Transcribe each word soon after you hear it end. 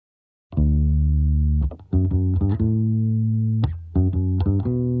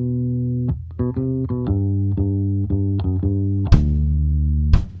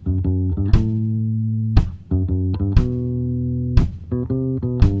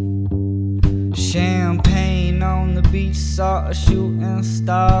Champagne on the beach, saw a shooting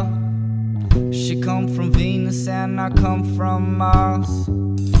star. She come from Venus and I come from Mars.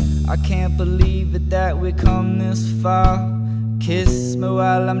 I can't believe it that we come this far. Kiss me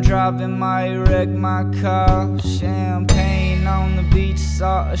while I'm driving my wreck my car. Champagne on the beach,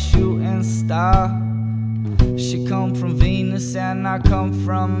 saw a shooting star. She come from Venus and I come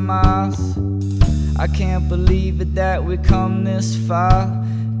from Mars. I can't believe it that we come this far.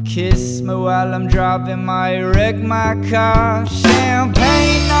 Kiss me while I'm driving my wreck my car.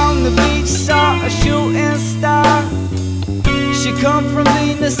 Champagne on the beach, saw a shooting star. She come from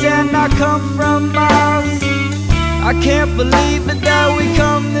Venus and I come from Mars. I can't believe it that we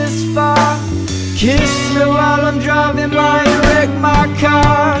come this far. Kiss me while I'm driving my wreck my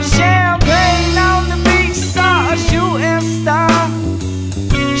car. Champagne on the beach, saw a shooting star.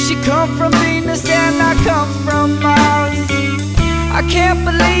 She come from Venus and I come from Mars. I can't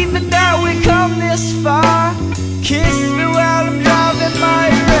believe it that we come this far. Kiss me while I'm driving my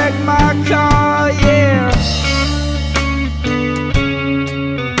wreck my car, yeah.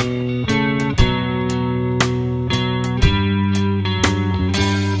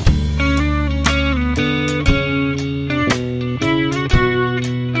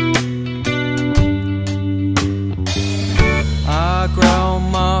 I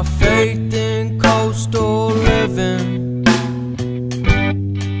ground my faith in coastal living.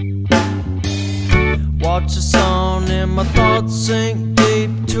 Watch the sun and my thoughts sink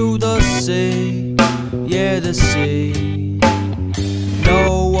deep to the sea. Yeah, the sea.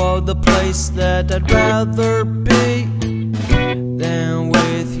 No other place that I'd rather be than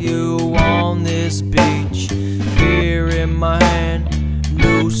with you on this beach. Beer in my hand,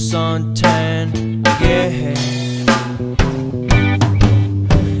 new suntan, yeah.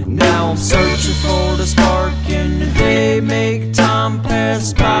 Now I'm searching for the spark in the day, make time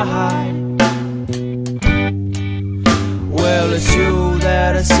pass by. Well, it's you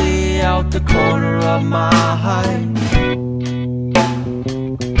that I see out the corner of my eye.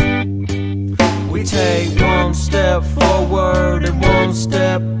 We take one step forward and one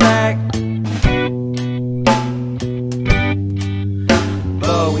step back,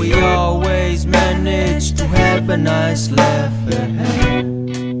 but we always manage to have a nice laugh.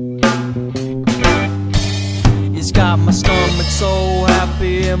 It's got my stomach so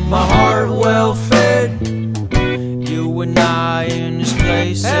happy and my heart well fed. You and I in this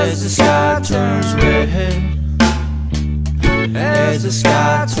place as the sky turns red. As the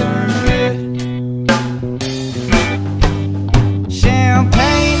sky turns red.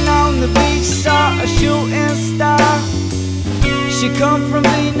 Champagne on the beach, saw a shooting star. She come from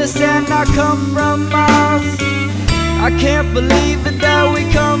Venus and I come from Mars. I can't believe it that we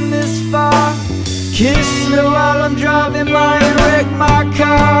come this far. Kiss me while I'm driving my wreck my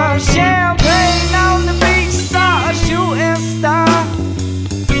car. Champagne on the beach, saw a shooting star.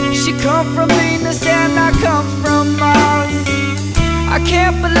 She come from Venus and I come from Mars. I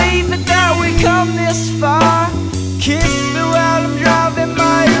can't believe it that we come this far.